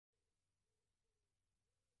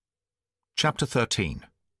Chapter 13.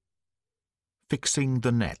 Fixing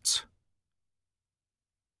the Nets.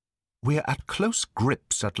 "We're at close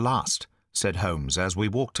grips at last," said Holmes as we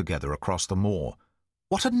walked together across the moor.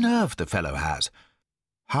 "What a nerve the fellow has!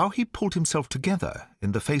 How he pulled himself together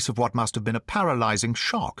in the face of what must have been a paralyzing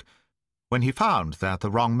shock when he found that the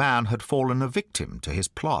wrong man had fallen a victim to his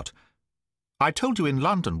plot. I told you in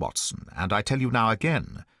London, Watson, and I tell you now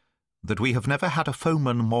again, that we have never had a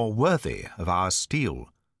foeman more worthy of our steel.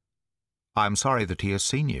 I am sorry that he has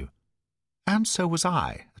seen you, and so was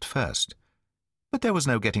I at first, but there was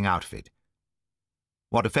no getting out of it.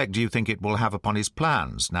 What effect do you think it will have upon his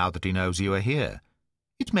plans now that he knows you are here?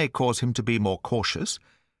 It may cause him to be more cautious,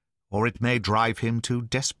 or it may drive him to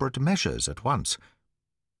desperate measures at once.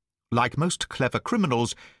 Like most clever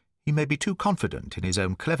criminals, he may be too confident in his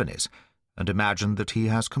own cleverness, and imagine that he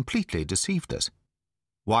has completely deceived us.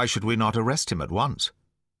 Why should we not arrest him at once?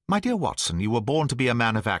 My dear Watson, you were born to be a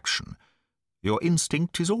man of action. Your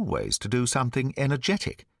instinct is always to do something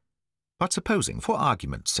energetic. But supposing, for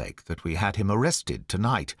argument's sake, that we had him arrested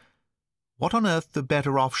tonight, what on earth the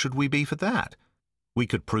better off should we be for that? We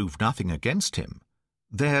could prove nothing against him.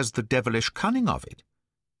 There's the devilish cunning of it.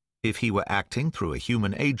 If he were acting through a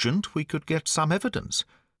human agent, we could get some evidence.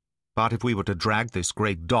 But if we were to drag this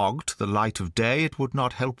great dog to the light of day, it would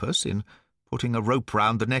not help us in putting a rope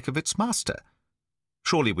round the neck of its master.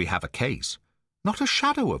 Surely we have a case. Not a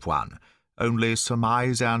shadow of one. Only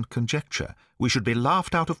surmise and conjecture. We should be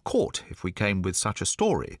laughed out of court if we came with such a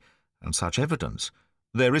story and such evidence.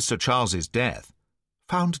 There is Sir Charles's death,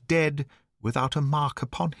 found dead without a mark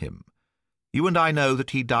upon him. You and I know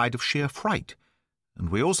that he died of sheer fright, and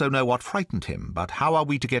we also know what frightened him, but how are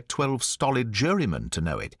we to get 12 stolid jurymen to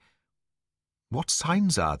know it? What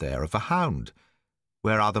signs are there of a hound?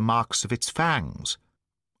 Where are the marks of its fangs?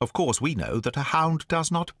 Of course we know that a hound does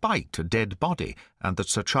not bite a dead body, and that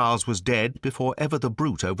Sir Charles was dead before ever the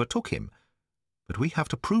brute overtook him. But we have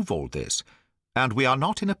to prove all this, and we are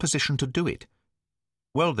not in a position to do it.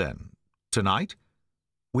 Well then, tonight?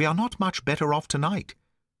 We are not much better off tonight.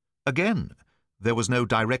 Again, there was no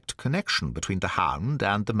direct connection between the hound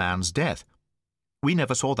and the man's death. We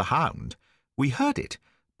never saw the hound. We heard it,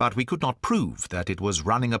 but we could not prove that it was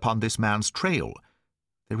running upon this man's trail.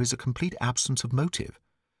 There is a complete absence of motive.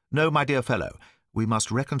 No, my dear fellow, we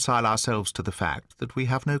must reconcile ourselves to the fact that we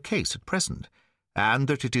have no case at present, and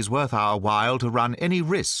that it is worth our while to run any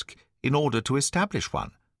risk in order to establish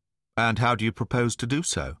one. And how do you propose to do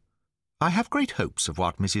so? I have great hopes of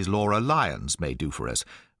what Mrs. Laura Lyons may do for us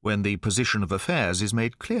when the position of affairs is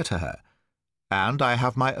made clear to her, and I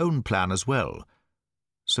have my own plan as well.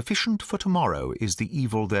 Sufficient for tomorrow is the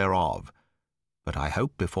evil thereof, but I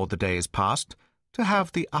hope before the day is past to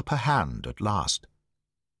have the upper hand at last."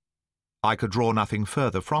 I could draw nothing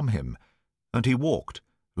further from him, and he walked,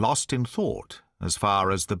 lost in thought, as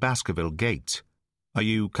far as the Baskerville gates. "Are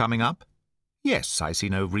you coming up?" "Yes, I see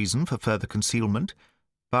no reason for further concealment.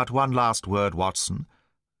 But one last word, Watson.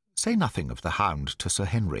 Say nothing of the hound to Sir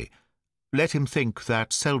Henry. Let him think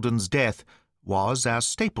that Selden's death was as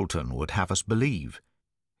Stapleton would have us believe.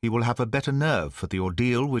 He will have a better nerve for the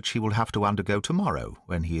ordeal which he will have to undergo tomorrow,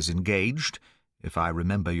 when he is engaged, if I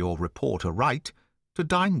remember your report aright, to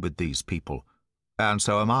dine with these people, and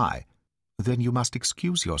so am I. Then you must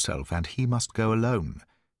excuse yourself, and he must go alone.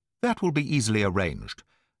 That will be easily arranged.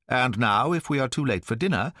 And now, if we are too late for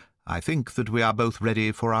dinner, I think that we are both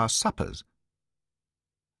ready for our suppers."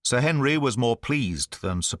 Sir Henry was more pleased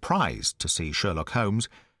than surprised to see Sherlock Holmes,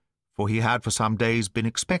 for he had for some days been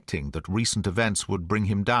expecting that recent events would bring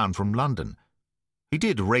him down from London. He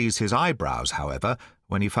did raise his eyebrows, however,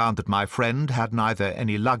 when he found that my friend had neither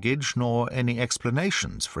any luggage nor any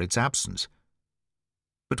explanations for its absence.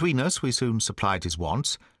 Between us we soon supplied his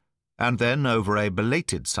wants, and then, over a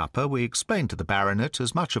belated supper, we explained to the baronet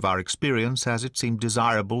as much of our experience as it seemed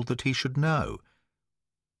desirable that he should know.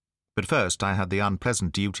 But first I had the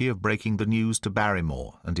unpleasant duty of breaking the news to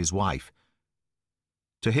Barrymore and his wife.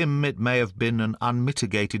 To him it may have been an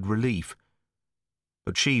unmitigated relief,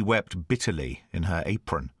 but she wept bitterly in her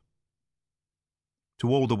apron. To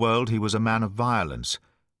all the world he was a man of violence,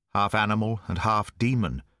 half animal and half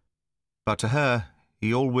demon, but to her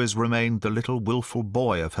he always remained the little wilful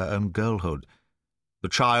boy of her own girlhood, the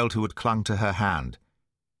child who had clung to her hand.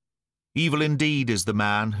 Evil indeed is the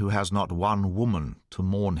man who has not one woman to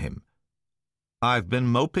mourn him. "I've been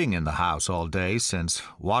moping in the house all day since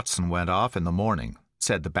Watson went off in the morning,"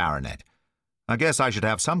 said the baronet. "I guess I should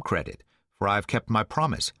have some credit, for I've kept my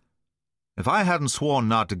promise. If I hadn't sworn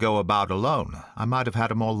not to go about alone, I might have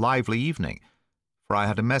had a more lively evening, for I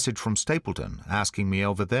had a message from Stapleton asking me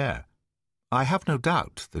over there." "I have no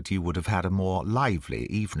doubt that you would have had a more lively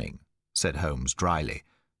evening," said Holmes dryly.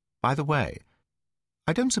 "By the way,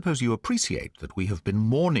 I don't suppose you appreciate that we have been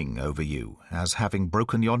mourning over you as having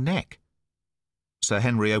broken your neck." Sir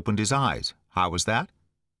Henry opened his eyes. "How was that?"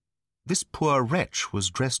 "This poor wretch was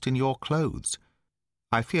dressed in your clothes.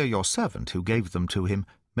 I fear your servant who gave them to him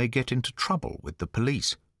may get into trouble with the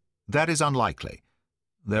police." "That is unlikely.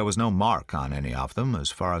 There was no mark on any of them,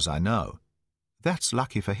 as far as I know." "That's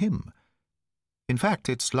lucky for him. In fact,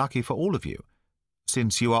 it's lucky for all of you,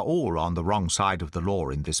 since you are all on the wrong side of the law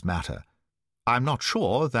in this matter. I'm not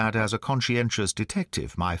sure that as a conscientious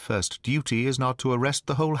detective my first duty is not to arrest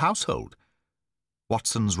the whole household.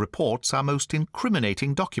 Watson's reports are most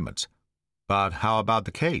incriminating documents." "But how about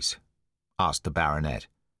the case?" asked the baronet.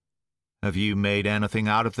 "Have you made anything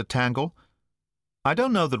out of the tangle? I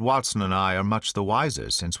don't know that Watson and I are much the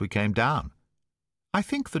wiser since we came down." "I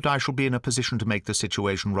think that I shall be in a position to make the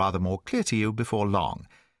situation rather more clear to you before long.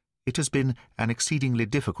 It has been an exceedingly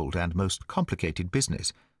difficult and most complicated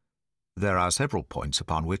business. There are several points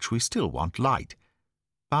upon which we still want light,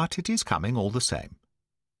 but it is coming all the same.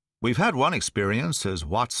 We've had one experience, as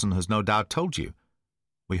Watson has no doubt told you.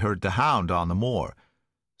 We heard the hound on the moor,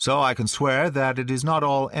 so I can swear that it is not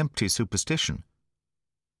all empty superstition.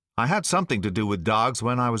 I had something to do with dogs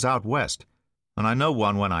when I was out west, and I know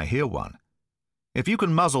one when I hear one. If you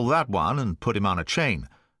can muzzle that one and put him on a chain,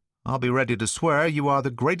 I'll be ready to swear you are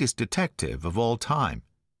the greatest detective of all time."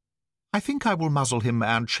 "I think I will muzzle him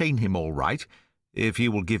and chain him all right, if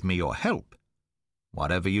you will give me your help."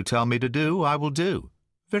 "Whatever you tell me to do, I will do."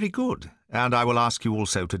 "Very good, and I will ask you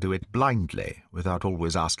also to do it blindly, without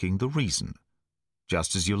always asking the reason."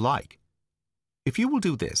 "Just as you like." "If you will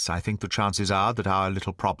do this, I think the chances are that our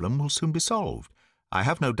little problem will soon be solved. I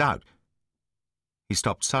have no doubt—" He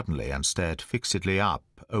stopped suddenly and stared fixedly up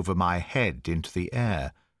over my head into the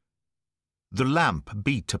air. The lamp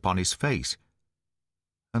beat upon his face,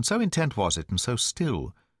 and so intent was it and so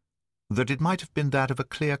still that it might have been that of a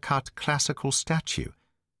clear-cut classical statue,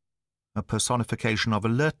 a personification of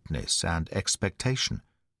alertness and expectation.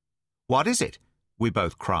 "What is it?" we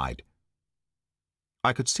both cried.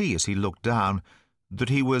 I could see as he looked down that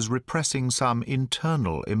he was repressing some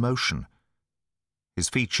internal emotion. His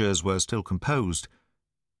features were still composed,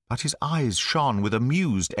 but his eyes shone with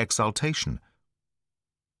amused exultation.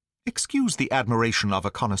 "Excuse the admiration of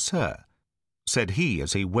a connoisseur," said he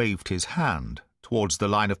as he waved his hand towards the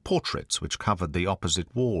line of portraits which covered the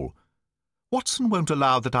opposite wall. "Watson won't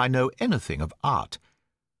allow that I know anything of art,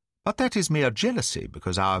 but that is mere jealousy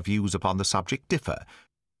because our views upon the subject differ.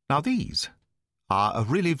 Now these are a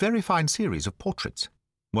really very fine series of portraits."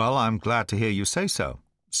 "Well, I'm glad to hear you say so,"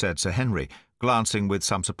 said Sir Henry, glancing with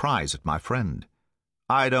some surprise at my friend.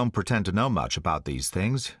 "I don't pretend to know much about these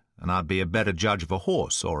things, and I'd be a better judge of a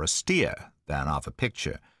horse or a steer than of a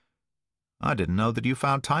picture. I didn't know that you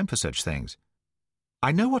found time for such things."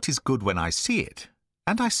 "I know what is good when I see it,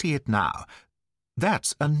 and I see it now.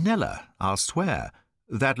 That's a Kneller, I'll swear,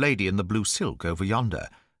 that lady in the blue silk over yonder,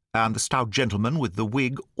 and the stout gentleman with the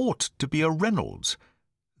wig ought to be a Reynolds.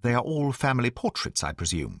 They are all family portraits, I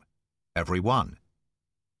presume." "Every one."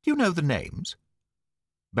 "Do you know the names?"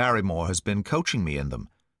 "Barrymore has been coaching me in them,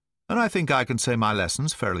 and I think I can say my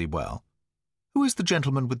lessons fairly well." "Who is the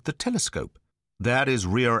gentleman with the telescope?" "That is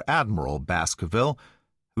Rear Admiral Baskerville,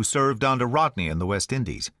 who served under Rodney in the West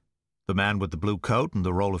Indies. The man with the blue coat and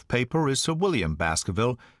the roll of paper is Sir William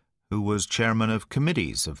Baskerville, who was chairman of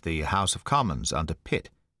committees of the House of Commons under Pitt."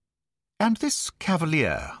 "And this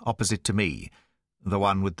cavalier opposite to me, the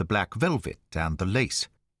one with the black velvet and the lace?"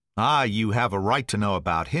 "Ah, you have a right to know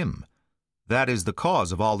about him. That is the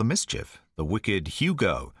cause of all the mischief, the wicked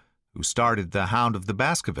Hugo, who started the Hound of the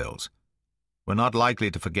Baskervilles. We're not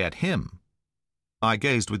likely to forget him." I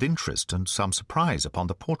gazed with interest and some surprise upon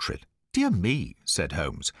the portrait. "Dear me," said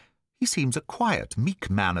Holmes, "he seems a quiet,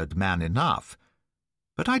 meek-mannered man enough,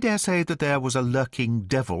 but I dare say that there was a lurking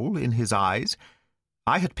devil in his eyes.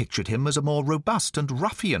 I had pictured him as a more robust and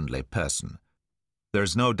ruffianly person."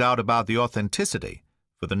 "There's no doubt about the authenticity,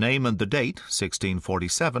 for the name and the date,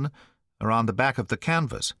 1647, are on the back of the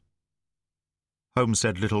canvas." Holmes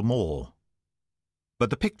said little more,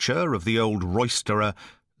 but the picture of the old roisterer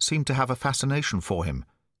seemed to have a fascination for him,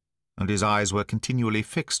 and his eyes were continually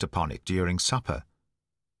fixed upon it during supper.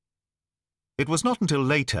 It was not until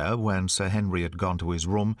later, when Sir Henry had gone to his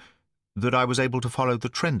room, that I was able to follow the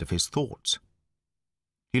trend of his thoughts.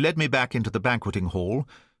 He led me back into the banqueting hall,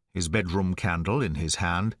 his bedroom candle in his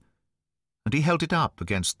hand, and he held it up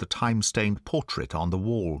against the time-stained portrait on the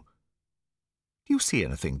wall. "Do you see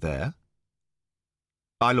anything there?"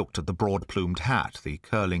 I looked at the broad-plumed hat, the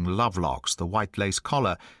curling love-locks, the white lace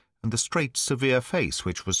collar, and the straight, severe face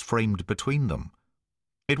which was framed between them.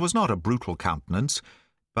 It was not a brutal countenance,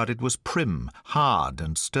 but it was prim, hard,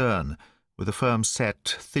 and stern, with a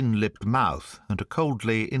firm-set, thin-lipped mouth and a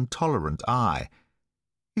coldly intolerant eye.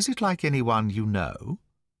 Is it like anyone you know?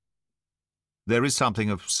 There is something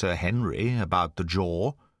of Sir Henry about the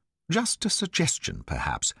jaw. Just a suggestion,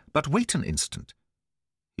 perhaps, but wait an instant.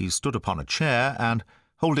 He stood upon a chair, and,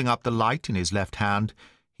 holding up the light in his left hand,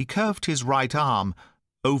 he curved his right arm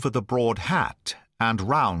over the broad hat and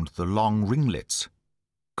round the long ringlets.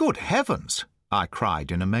 "Good heavens!" I cried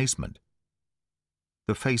in amazement.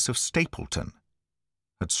 The face of Stapleton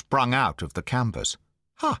had sprung out of the canvas.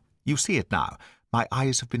 "Ha! You see it now. My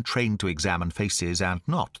eyes have been trained to examine faces and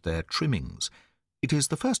not their trimmings. It is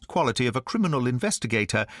the first quality of a criminal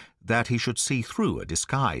investigator that he should see through a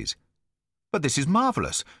disguise. But this is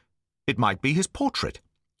marvellous. It might be his portrait.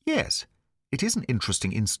 Yes, it is an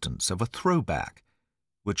interesting instance of a throwback,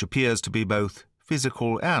 which appears to be both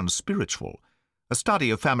physical and spiritual. A study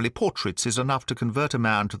of family portraits is enough to convert a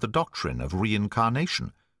man to the doctrine of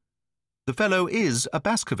reincarnation. The fellow is a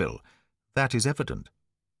Baskerville, that is evident.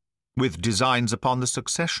 With designs upon the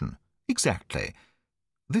succession. Exactly.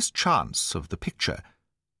 This chance of the picture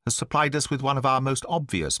has supplied us with one of our most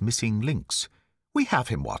obvious missing links. We have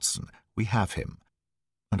him, Watson, we have him.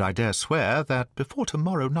 And I dare swear that before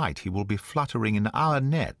tomorrow night he will be fluttering in our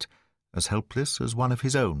net, as helpless as one of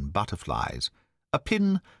his own butterflies. A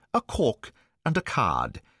pin, a cork, and a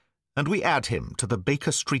card, and we add him to the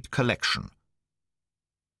Baker Street collection."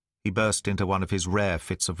 He burst into one of his rare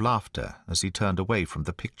fits of laughter as he turned away from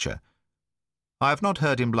the picture. I have not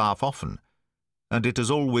heard him laugh often, and it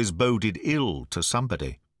has always boded ill to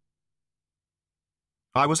somebody.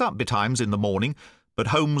 I was up betimes in the morning,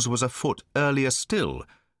 but Holmes was afoot earlier still,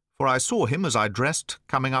 for I saw him as I dressed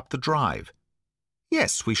coming up the drive.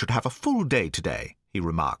 "Yes, we should have a full day today," he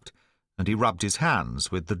remarked, and he rubbed his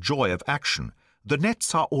hands with the joy of action. "The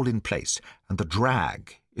nets are all in place, and the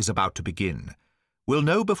drag is about to begin. We'll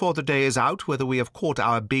know before the day is out whether we have caught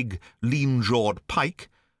our big, lean-jawed pike,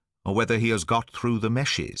 or whether he has got through the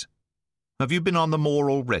meshes. Have you been on the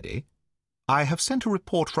moor already? I have sent a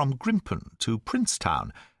report from Grimpen to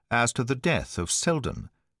Princetown as to the death of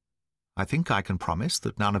Selden. I think I can promise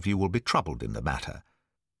that none of you will be troubled in the matter.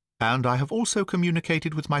 And I have also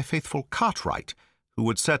communicated with my faithful Cartwright, who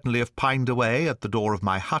would certainly have pined away at the door of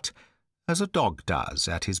my hut, as a dog does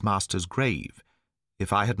at his master's grave,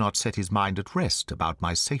 if I had not set his mind at rest about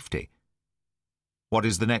my safety. What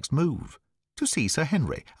is the next move? To see Sir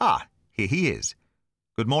Henry. Ah, here he is.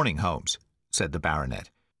 Good morning, Holmes, said the baronet.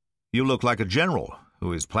 You look like a general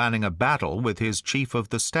who is planning a battle with his chief of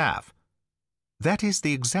the staff. That is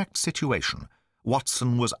the exact situation.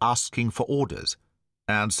 Watson was asking for orders.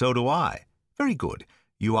 And so do I. Very good.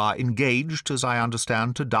 You are engaged, as I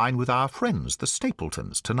understand, to dine with our friends, the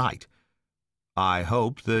Stapletons, tonight. I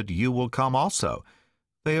hope that you will come also.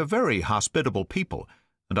 They are very hospitable people,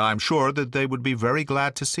 and I am sure that they would be very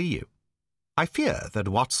glad to see you. I fear that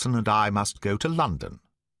Watson and I must go to London.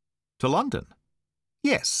 To London?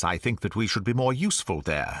 Yes, I think that we should be more useful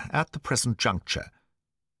there at the present juncture.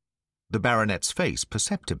 The baronet's face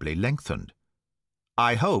perceptibly lengthened.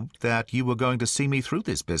 I hoped that you were going to see me through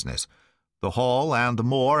this business. The hall and the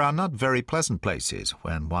moor are not very pleasant places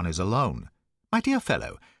when one is alone. My dear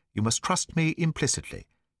fellow, you must trust me implicitly,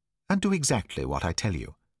 and do exactly what I tell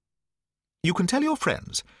you. You can tell your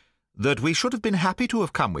friends that we should have been happy to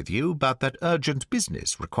have come with you, but that urgent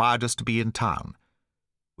business required us to be in town.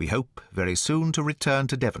 We hope very soon to return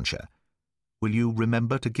to Devonshire. Will you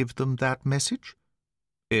remember to give them that message?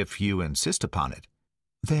 If you insist upon it.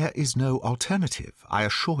 There is no alternative, I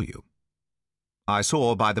assure you. I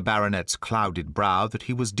saw by the baronet's clouded brow that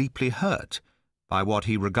he was deeply hurt by what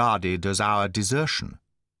he regarded as our desertion.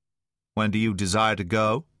 When do you desire to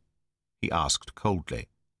go? He asked coldly.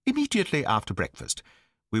 Immediately after breakfast.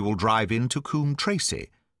 We will drive into Coombe Tracey,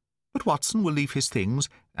 but Watson will leave his things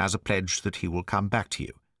as a pledge that he will come back to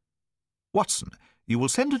you. Watson, you will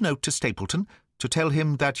send a note to Stapleton to tell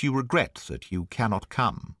him that you regret that you cannot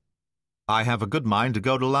come. I have a good mind to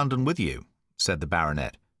go to London with you, said the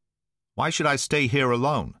baronet. Why should I stay here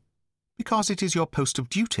alone? Because it is your post of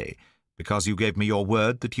duty, because you gave me your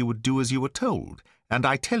word that you would do as you were told, and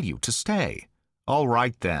I tell you to stay. All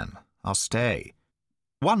right, then, I'll stay.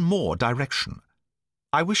 One more direction.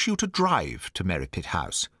 I wish you to drive to Merripit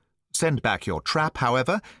House. Send back your trap,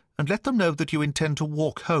 however, and let them know that you intend to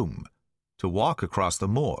walk home. To walk across the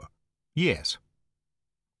moor? Yes.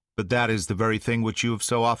 But that is the very thing which you have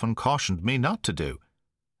so often cautioned me not to do.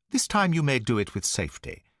 This time you may do it with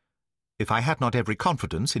safety. If I had not every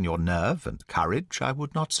confidence in your nerve and courage, I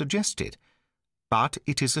would not suggest it. But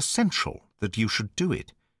it is essential that you should do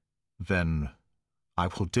it. Then I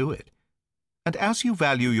will do it. And as you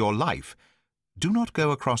value your life, do not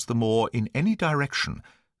go across the moor in any direction,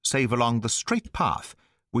 save along the straight path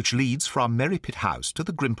which leads from Merripit House to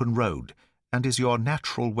the Grimpen Road, and is your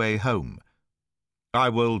natural way home. I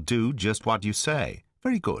will do just what you say.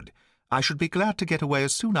 Very good. I should be glad to get away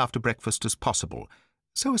as soon after breakfast as possible,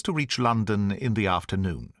 so as to reach London in the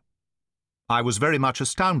afternoon. I was very much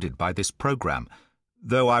astounded by this programme,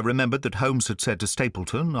 though I remembered that Holmes had said to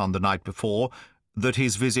Stapleton on the night before that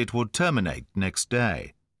his visit would terminate next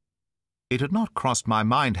day. It had not crossed my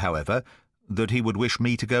mind, however, that he would wish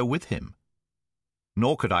me to go with him.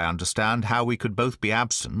 Nor could I understand how we could both be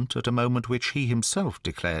absent at a moment which he himself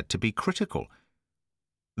declared to be critical.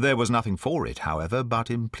 There was nothing for it, however, but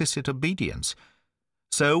implicit obedience.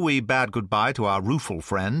 So we bade good-bye to our rueful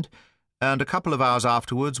friend, and a couple of hours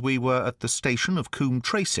afterwards we were at the station of Coombe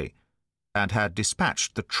Tracey, and had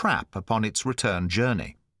dispatched the trap upon its return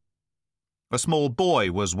journey. A small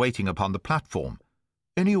boy was waiting upon the platform.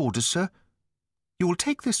 "Any orders, sir?" "You will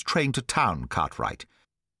take this train to town, Cartwright.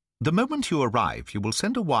 The moment you arrive, you will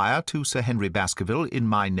send a wire to Sir Henry Baskerville in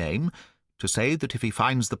my name to say that if he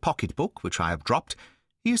finds the pocket-book which I have dropped,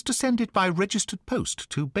 he is to send it by registered post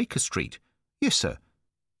to Baker Street." "Yes, sir."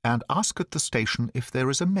 "And ask at the station if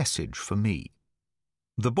there is a message for me."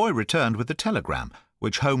 The boy returned with the telegram,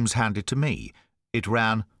 which Holmes handed to me. It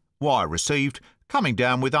ran, "Wire received, coming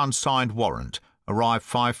down with unsigned warrant. Arrived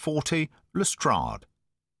 5:40, Lestrade."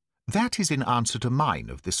 That is in answer to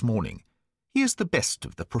mine of this morning. He is the best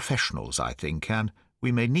of the professionals, I think, and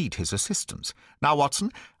we may need his assistance. Now,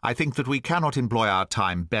 Watson, I think that we cannot employ our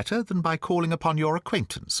time better than by calling upon your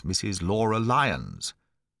acquaintance, Mrs. Laura Lyons.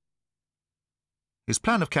 His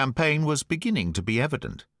plan of campaign was beginning to be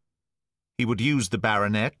evident. He would use the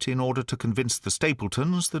baronet in order to convince the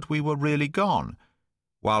Stapletons that we were really gone,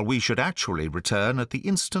 while we should actually return at the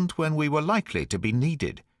instant when we were likely to be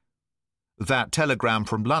needed. That telegram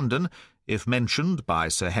from London, if mentioned by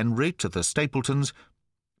Sir Henry to the Stapletons,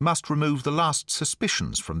 must remove the last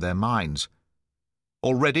suspicions from their minds.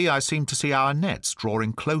 Already I seem to see our nets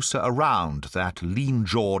drawing closer around that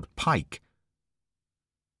lean-jawed pike.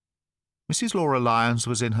 Mrs. Laura Lyons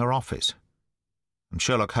was in her office, and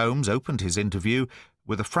Sherlock Holmes opened his interview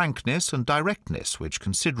with a frankness and directness which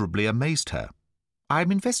considerably amazed her. "I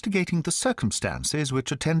am investigating the circumstances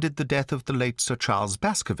which attended the death of the late Sir Charles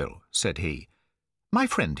Baskerville," said he. "My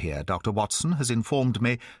friend here, Dr. Watson, has informed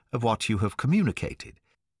me of what you have communicated,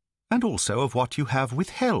 and also of what you have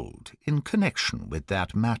withheld in connection with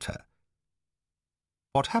that matter."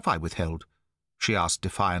 "What have I withheld?" she asked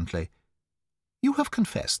defiantly. "You have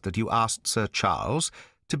confessed that you asked Sir Charles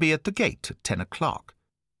to be at the gate at 10 o'clock.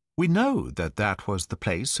 We know that that was the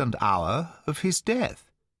place and hour of his death.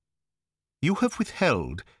 You have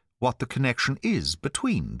withheld what the connection is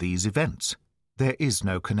between these events." "There is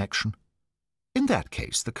no connection." "In that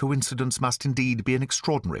case, the coincidence must indeed be an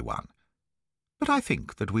extraordinary one. But I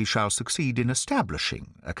think that we shall succeed in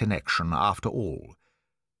establishing a connection after all.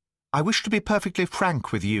 I wish to be perfectly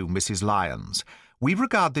frank with you, Mrs. Lyons. We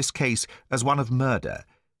regard this case as one of murder,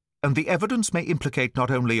 and the evidence may implicate not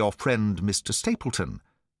only your friend Mr. Stapleton,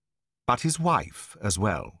 but his wife as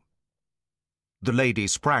well." The lady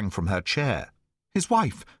sprang from her chair. "His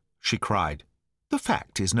wife!" she cried. "The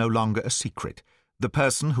fact is no longer a secret. The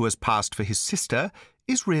person who has passed for his sister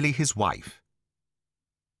is really his wife."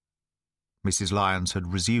 Mrs. Lyons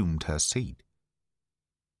had resumed her seat.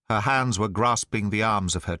 Her hands were grasping the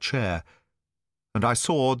arms of her chair, and I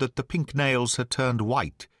saw that the pink nails had turned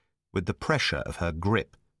white with the pressure of her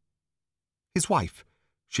grip. "His wife,"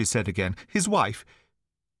 she said again. "His wife.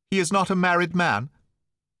 He is not a married man."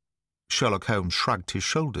 Sherlock Holmes shrugged his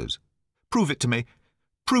shoulders. "Prove it to me.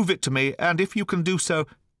 Prove it to me, and if you can do so—"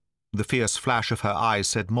 The fierce flash of her eyes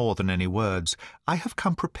said more than any words. "I have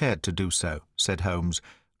come prepared to do so," said Holmes,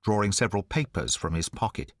 drawing several papers from his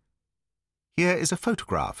pocket. "Here is a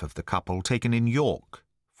photograph of the couple taken in York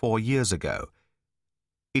 4 years ago.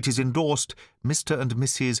 It is endorsed Mr. and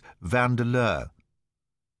Mrs. Vandeleur.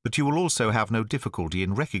 But you will also have no difficulty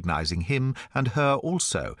in recognizing him and her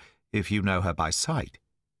also, if you know her by sight.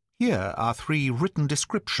 Here are 3 written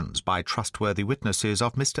descriptions by trustworthy witnesses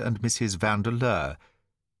of Mr. and Mrs. Vandeleur,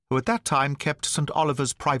 who at that time kept St.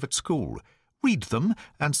 Oliver's private school. Read them,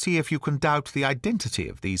 and see if you can doubt the identity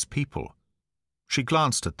of these people." She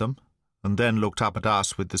glanced at them, and then looked up at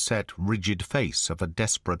us with the set, rigid face of a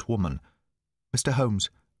desperate woman. "Mr.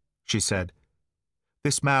 Holmes," she said,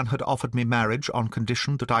 "this man had offered me marriage on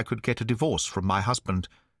condition that I could get a divorce from my husband.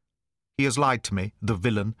 He has lied to me, the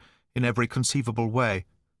villain, in every conceivable way.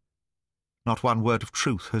 Not one word of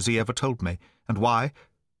truth has he ever told me. And why?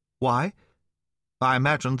 Why? I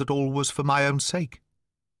imagined that all was for my own sake.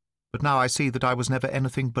 But now I see that I was never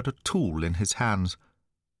anything but a tool in his hands.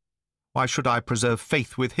 Why should I preserve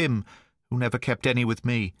faith with him who never kept any with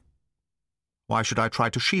me? Why should I try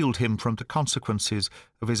to shield him from the consequences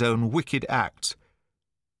of his own wicked acts?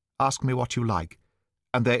 Ask me what you like,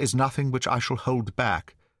 and there is nothing which I shall hold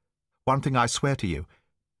back. One thing I swear to you,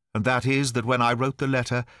 and that is that when I wrote the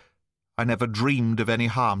letter, I never dreamed of any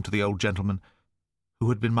harm to the old gentleman, who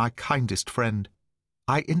had been my kindest friend."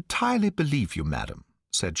 "I entirely believe you, madam,"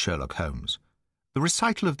 said Sherlock Holmes. "The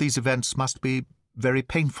recital of these events must be very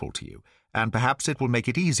painful to you, and perhaps it will make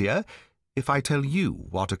it easier if I tell you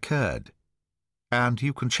what occurred. And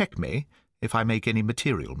you can check me if I make any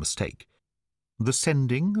material mistake. The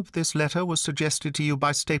sending of this letter was suggested to you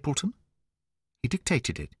by Stapleton? He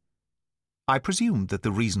dictated it. I presume that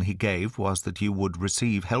the reason he gave was that you would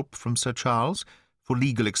receive help from Sir Charles for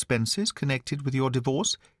legal expenses connected with your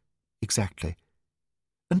divorce?" "Exactly.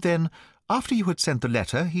 And then, after you had sent the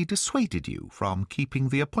letter, he dissuaded you from keeping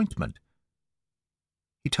the appointment.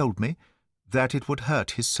 He told me that it would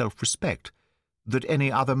hurt his self-respect, that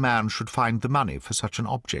any other man should find the money for such an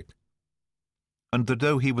object, and that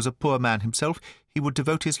though he was a poor man himself, he would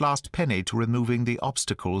devote his last penny to removing the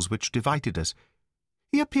obstacles which divided us.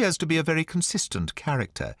 He appears to be a very consistent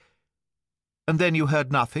character. And then you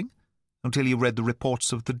heard nothing until you read the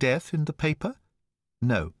reports of the death in the paper?"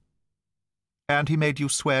 "No." "And he made you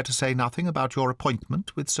swear to say nothing about your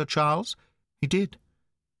appointment with Sir Charles?" "He did.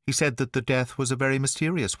 He said that the death was a very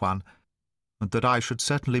mysterious one, and that I should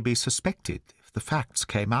certainly be suspected if the facts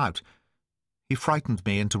came out. He frightened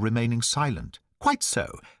me into remaining silent." "Quite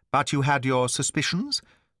so. But you had your suspicions?"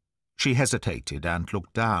 She hesitated and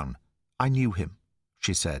looked down. "I knew him,"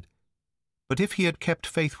 she said. "But if he had kept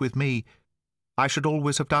faith with me, I should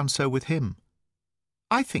always have done so with him.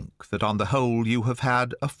 I think that on the whole you have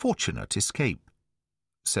had a fortunate escape,"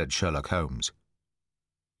 said Sherlock Holmes.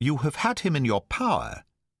 "You have had him in your power,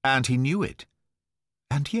 and he knew it.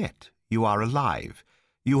 And yet you are alive.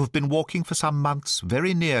 You have been walking for some months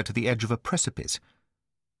very near to the edge of a precipice.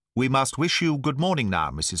 We must wish you good morning now,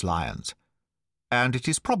 Mrs. Lyons, and it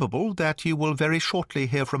is probable that you will very shortly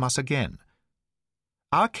hear from us again.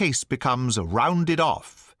 Our case becomes rounded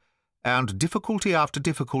off, and difficulty after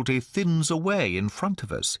difficulty thins away in front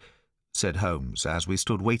of us," said Holmes, as we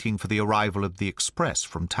stood waiting for the arrival of the express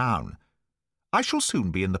from town. "I shall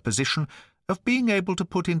soon be in the position of being able to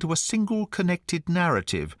put into a single connected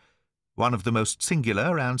narrative one of the most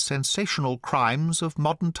singular and sensational crimes of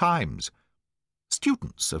modern times.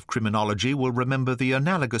 Students of criminology will remember the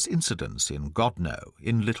analogous incidents in Godno,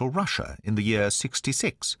 in Little Russia, in the year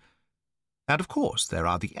 66. And, of course, there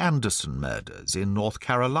are the Anderson murders in North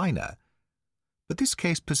Carolina. But this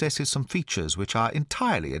case possesses some features which are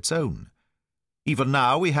entirely its own. Even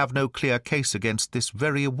now we have no clear case against this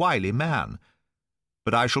very wily man,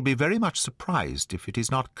 but I shall be very much surprised if it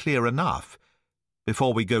is not clear enough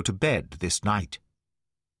before we go to bed this night."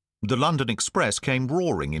 The London express came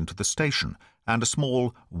roaring into the station, and a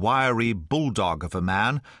small, wiry bulldog of a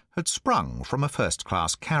man had sprung from a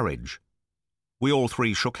first-class carriage. We all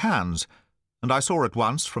three shook hands, and I saw at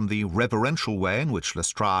once, from the reverential way in which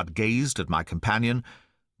Lestrade gazed at my companion,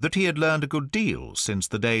 that he had learned a good deal since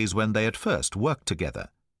the days when they had first worked together.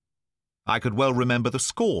 I could well remember the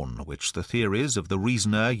scorn which the theories of the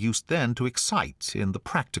reasoner used then to excite in the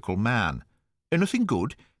practical man. "Anything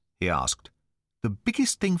good?" he asked. "The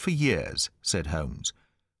biggest thing for years," said Holmes.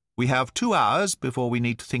 "We have 2 hours before we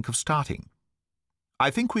need to think of starting.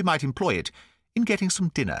 I think we might employ it in getting some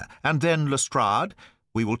dinner, and then, Lestrade,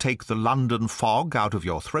 we will take the London fog out of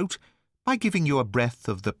your throat by giving you a breath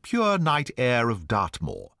of the pure night air of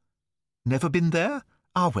Dartmoor. Never been there?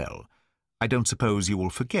 Ah, well, I don't suppose you will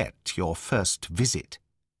forget your first visit."